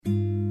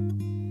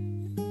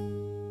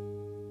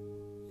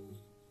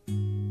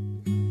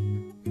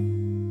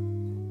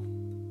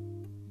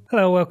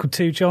Hello, welcome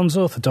to John's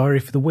Author Diary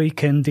for the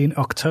weekend in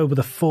October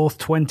the 4th,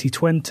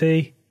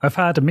 2020. I've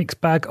had a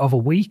mixed bag of a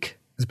week.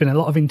 There's been a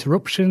lot of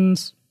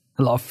interruptions,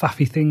 a lot of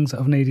faffy things that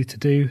I've needed to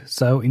do.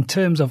 So in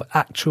terms of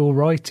actual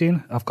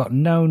writing, I've got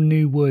no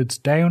new words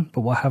down,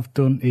 but what I have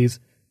done is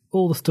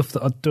all the stuff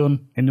that I'd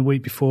done in the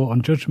week before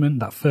on Judgment,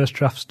 that first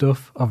draft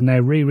stuff, I've now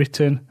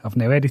rewritten, I've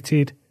now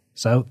edited.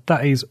 So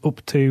that is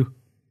up to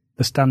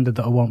the standard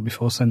that I want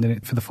before sending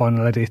it for the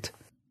final edit.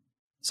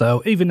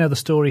 So even though the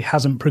story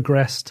hasn't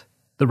progressed,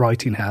 the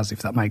writing has,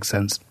 if that makes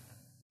sense.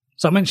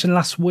 So I mentioned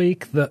last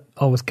week that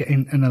I was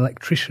getting an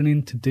electrician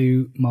in to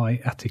do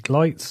my attic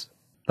lights.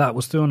 That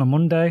was done on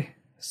Monday,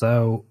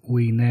 so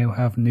we now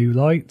have new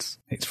lights.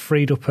 It's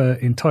freed up an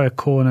entire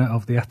corner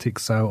of the attic,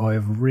 so I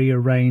have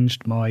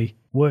rearranged my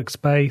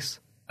workspace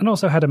and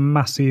also had a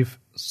massive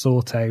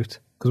sort out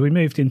because we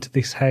moved into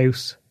this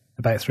house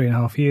about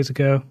 3.5 years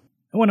ago.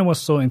 And when I was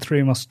sorting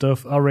through my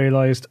stuff, I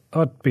realised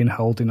I'd been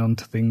holding on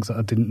to things that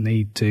I didn't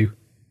need to.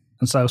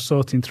 And so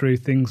sorting through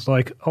things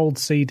like old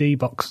CD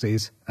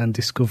boxes and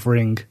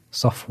discovering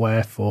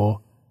software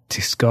for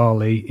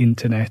Tiscali,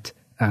 internet,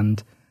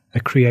 and a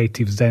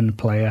Creative Zen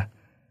player.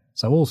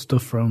 So all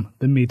stuff from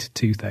the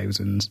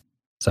mid-2000s.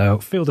 So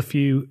filled a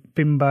few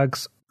bin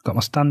bags, got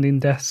my standing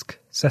desk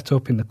set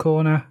up in the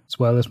corner, as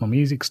well as my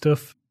music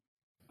stuff.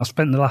 I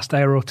spent the last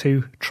hour or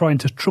two trying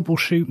to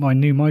troubleshoot my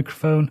new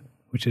microphone,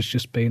 which has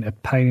just been a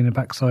pain in the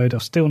backside.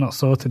 I've still not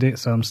sorted it,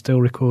 so I'm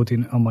still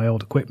recording on my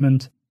old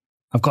equipment.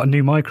 I've got a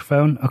new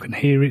microphone, I can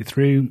hear it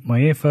through my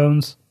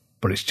earphones,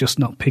 but it's just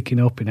not picking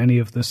up in any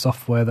of the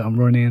software that I'm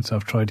running. So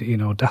I've tried it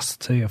in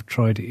Audacity, I've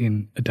tried it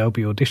in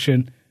Adobe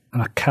Audition,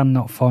 and I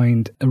cannot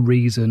find a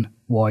reason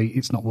why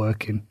it's not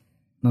working.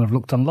 And I've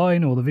looked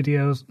online, all the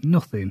videos,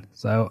 nothing.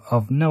 So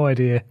I've no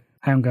idea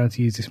how I'm going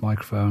to use this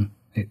microphone.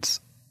 It's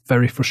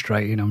very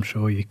frustrating, I'm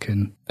sure you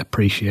can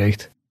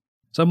appreciate.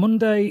 So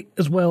Monday,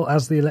 as well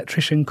as the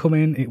electrician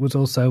coming, it was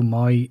also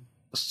my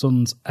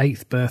son's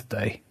 8th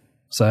birthday.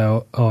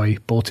 So I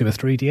bought him a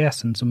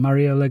 3DS and some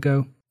Mario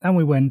Lego, and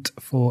we went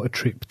for a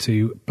trip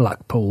to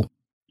Blackpool.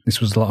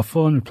 This was a lot of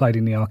fun. We played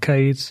in the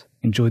arcades,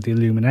 enjoyed the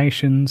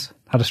illuminations,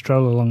 had a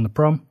stroll along the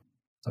prom.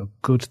 So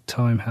good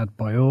time had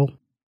by all.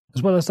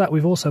 As well as that,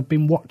 we've also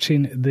been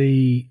watching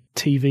the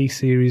TV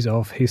series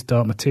of His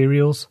Dark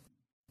Materials.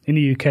 In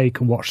the UK, you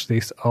can watch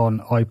this on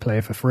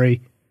iPlayer for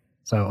free.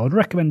 So I'd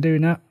recommend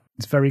doing that.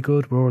 It's very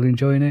good. We're all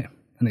enjoying it.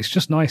 And it's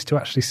just nice to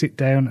actually sit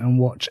down and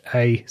watch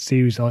a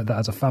series like that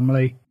as a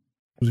family.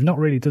 We've not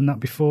really done that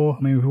before.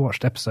 I mean, we've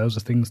watched episodes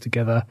of things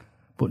together,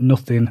 but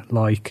nothing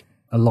like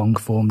a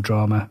long-form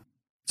drama.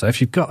 So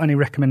if you've got any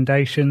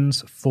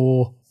recommendations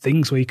for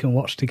things we can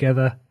watch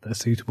together that are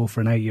suitable for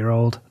an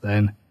 8-year-old,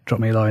 then drop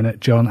me a line at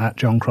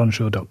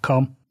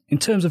john@johncronshaw.com. In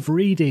terms of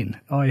reading,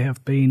 I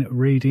have been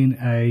reading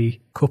a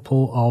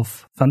couple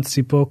of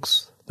fantasy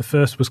books. The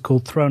first was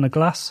called Throne of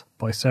Glass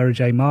by Sarah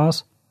J.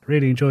 Maas.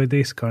 Really enjoyed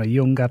this, kind of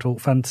young adult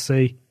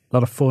fantasy. A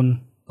lot of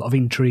fun, a lot of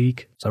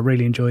intrigue. So I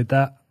really enjoyed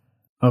that.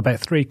 I'm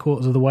about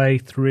 3/4 of the way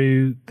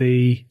through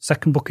the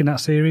second book in that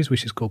series,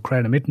 which is called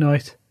Crown of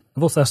Midnight.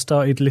 I've also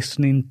started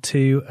listening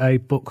to a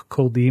book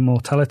called The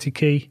Immortality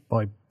Key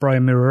by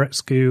Brian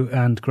Mirorescu,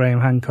 and Graham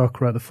Hancock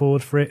wrote the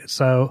foreword for it.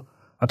 So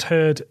I'd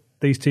heard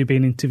these two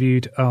being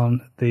interviewed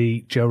on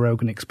the Joe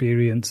Rogan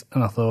Experience,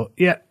 and I thought,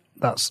 yeah,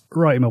 that's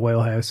right in my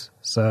wheelhouse.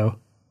 So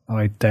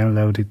I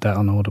downloaded that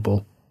on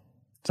Audible.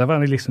 So I've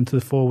only listened to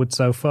the foreword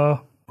so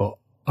far, but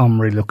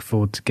I'm really looking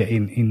forward to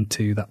getting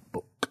into that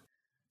book.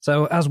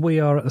 So as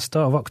we are at the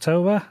start of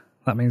October,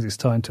 that means it's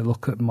time to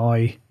look at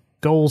my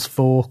goals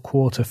for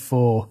quarter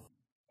 4.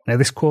 Now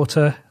this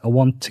quarter, I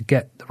want to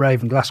get the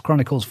Ravenglass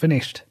Chronicles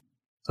finished.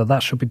 So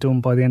that should be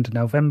done by the end of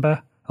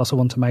November. I also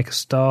want to make a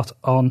start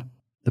on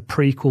the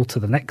prequel to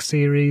the next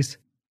series.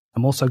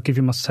 I'm also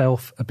giving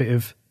myself a bit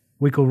of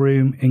wiggle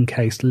room in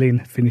case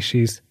Lynn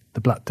finishes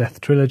the Black Death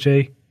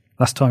trilogy.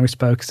 Last time we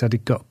spoke, he said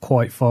he'd got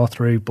quite far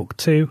through book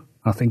 2.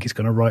 I think he's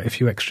going to write a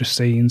few extra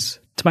scenes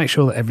to make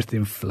sure that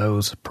everything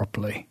flows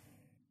properly.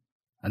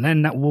 And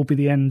then that will be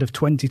the end of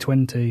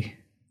 2020.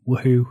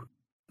 Woohoo.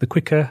 The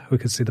quicker we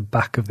can see the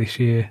back of this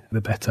year,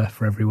 the better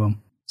for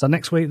everyone. So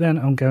next week then,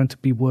 I'm going to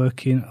be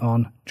working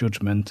on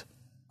Judgment.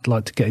 I'd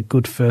like to get a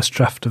good first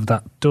draft of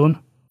that done.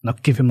 And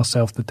I've given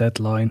myself the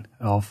deadline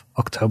of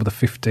October the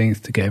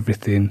 15th to get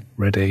everything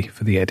ready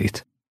for the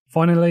edit.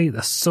 Finally,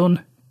 the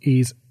sun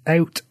is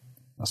out.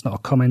 That's not a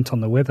comment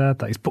on the weather.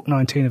 That is book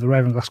 19 of the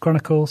Ravenglass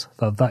Chronicles.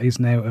 So that is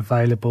now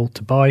available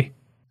to buy.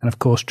 And of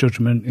course,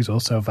 Judgment is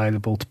also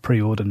available to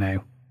pre-order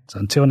now. So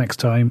until next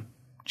time,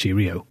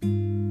 cheerio.